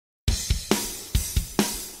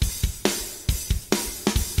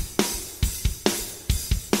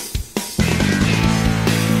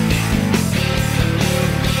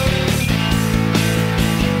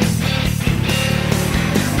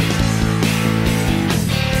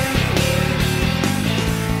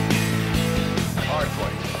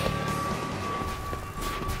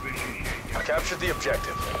the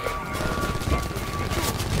objective.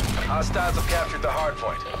 Hostiles have captured the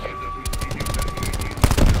hardpoint.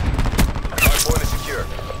 Hardpoint is secure.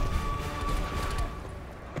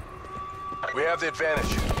 We have the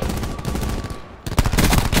advantage.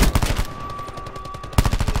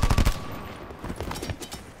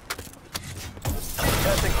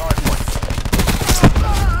 Testing hardpoint.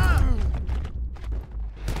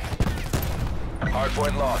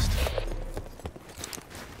 Hardpoint lost.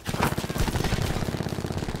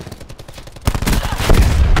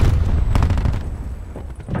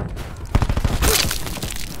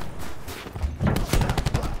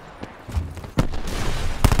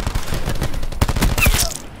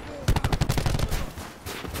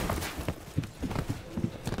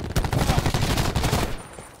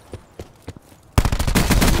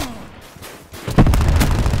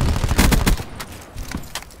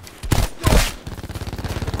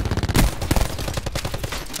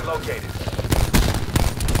 Located.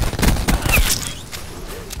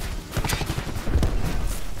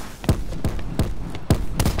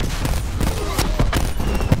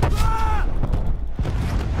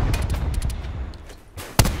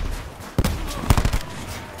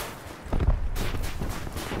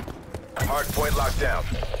 Hardpoint locked down.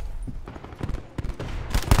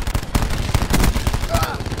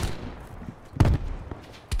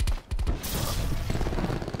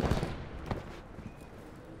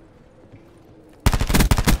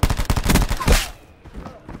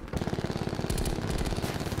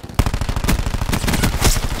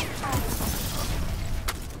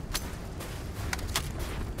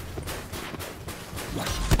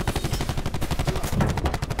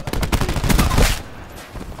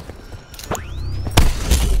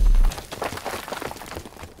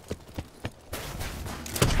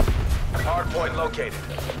 Hardpoint located.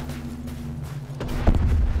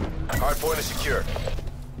 Hardpoint is secure.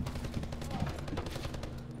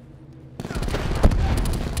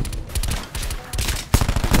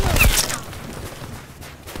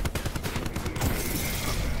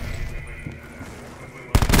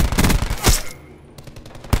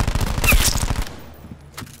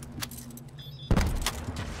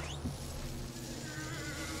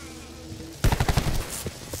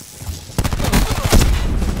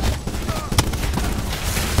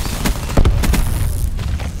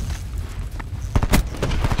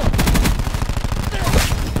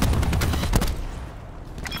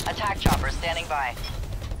 Attack chopper standing by.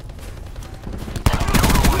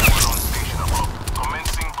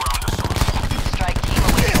 Commencing ground assault. Strike team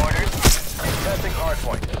awaiting orders. Testing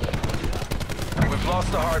hardpoint. We've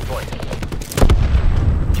lost the hardpoint.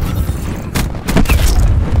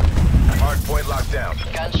 Hardpoint locked down.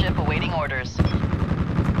 Gunship awaiting orders.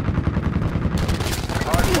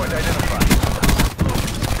 Hardpoint identified.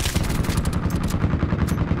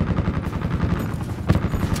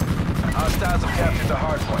 Hostiles have captured the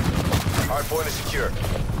hardpoint. Hardpoint is secure.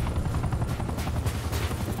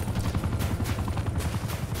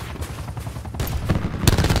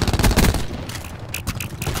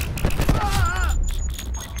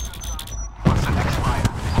 What's the next fire?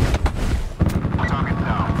 Target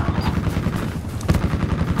down.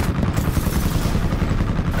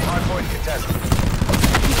 Hardpoint contested.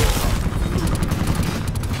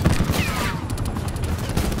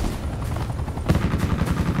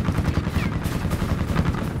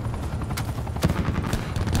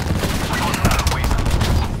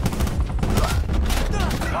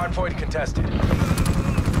 Hardpoint contested.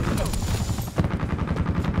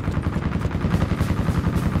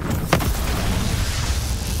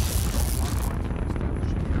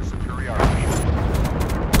 Superiority.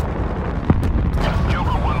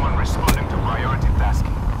 Joker 1-1 responding to priority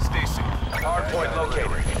tasking. Stay safe. Hardpoint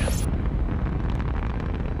located.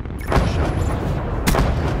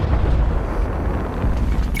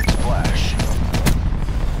 Splash.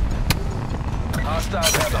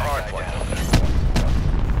 Hostiles have the hardpoint.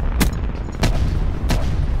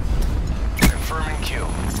 Confirming kill.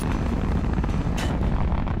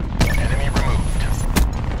 Enemy removed.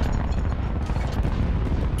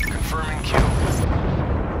 Confirming kill.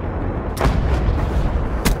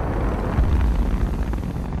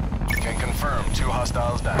 Can confirm 2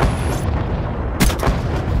 hostiles down.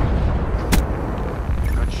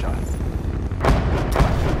 Good shot.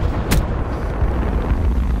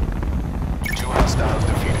 2 hostiles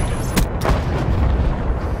defeated.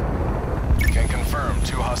 Can confirm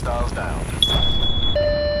 2 hostiles down.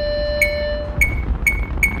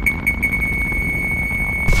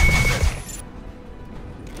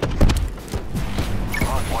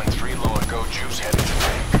 Hardpoint 3 low and go juice headed to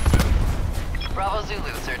tank. Bravo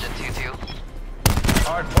Zulu, Surgeon 2-2.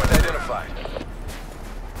 Hardpoint identified.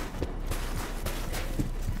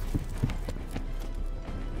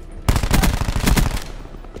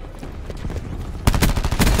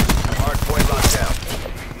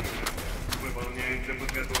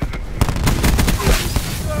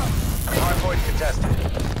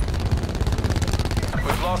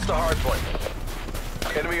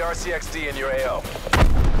 CXD in your AO.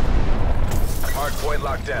 Hardpoint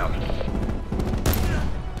locked down.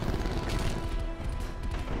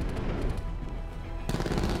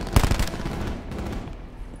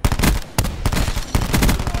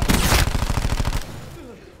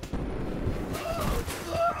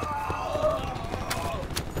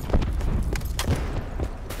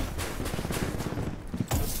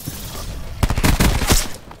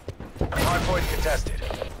 Hardpoint contested.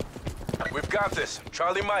 We've got this.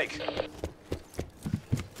 Charlie Mike.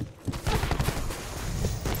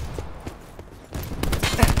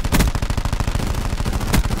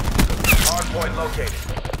 Hardpoint located.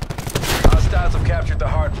 Hostiles have captured the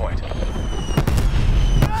hardpoint.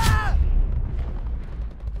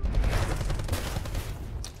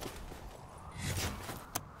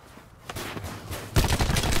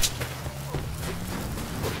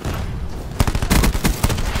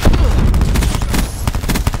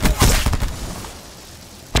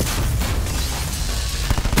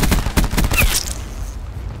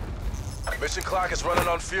 Mission clock is running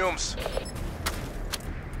on fumes.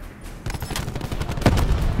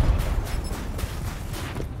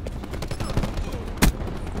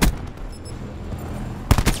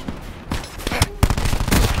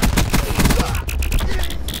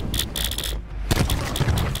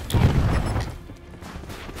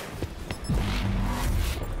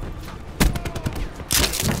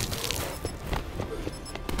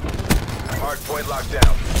 Hardpoint locked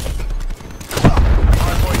down.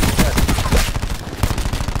 Hardpoint contested.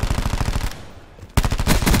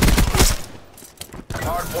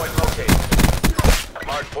 Hardpoint located.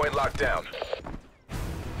 Hardpoint locked down.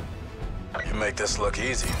 You make this look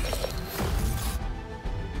easy.